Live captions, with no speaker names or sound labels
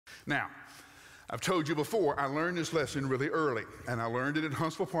Now, I've told you before, I learned this lesson really early, and I learned it at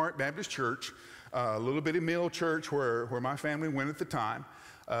Huntsville Park Baptist Church, a little bitty mill church where my family went at the time.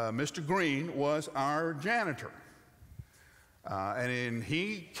 Mr. Green was our janitor, and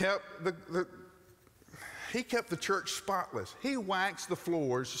he kept the church spotless. He waxed the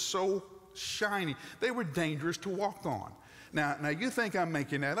floors so shiny, they were dangerous to walk on. Now you think I'm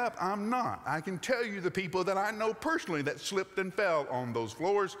making that up. I'm not. I can tell you the people that I know personally that slipped and fell on those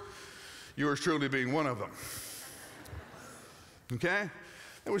floors, yours truly being one of them. Okay?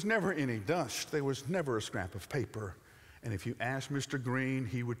 There was never any dust. There was never a scrap of paper. And if you ask Mr. Green,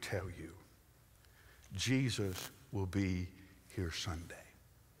 he would tell you, Jesus will be here Sunday.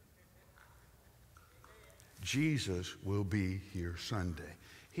 Jesus will be here Sunday.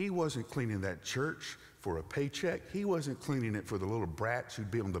 He wasn't cleaning that church for a paycheck. He wasn't cleaning it for the little brats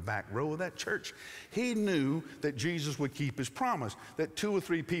who'd be on the back row of that church. He knew that Jesus would keep his promise, that 2 or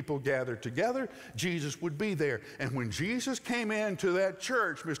 3 people gathered together, Jesus would be there. And when Jesus came into that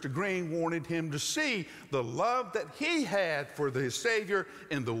church, Mr. Green wanted him to see the love that he had for his Savior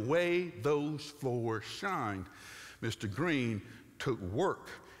and the way those floors shined. Mr. Green took work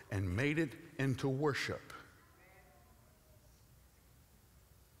and made it into worship.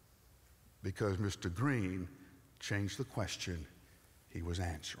 Because Mr. Green changed the question he was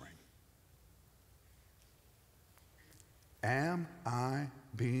answering. Am I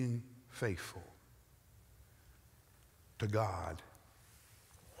being faithful to God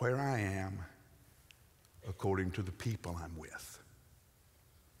where I am according to the people I'm with?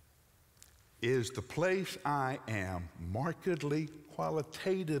 Is the place I am markedly,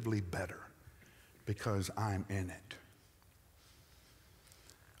 qualitatively better because I'm in it?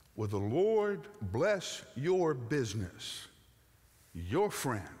 Will the Lord bless your business, your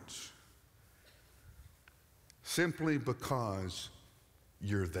friends, simply because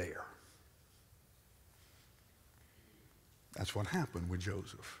you're there? That's what happened with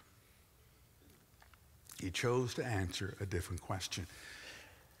Joseph. He chose to answer a different question.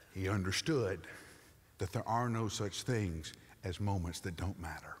 He understood that there are no such things as moments that don't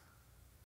matter.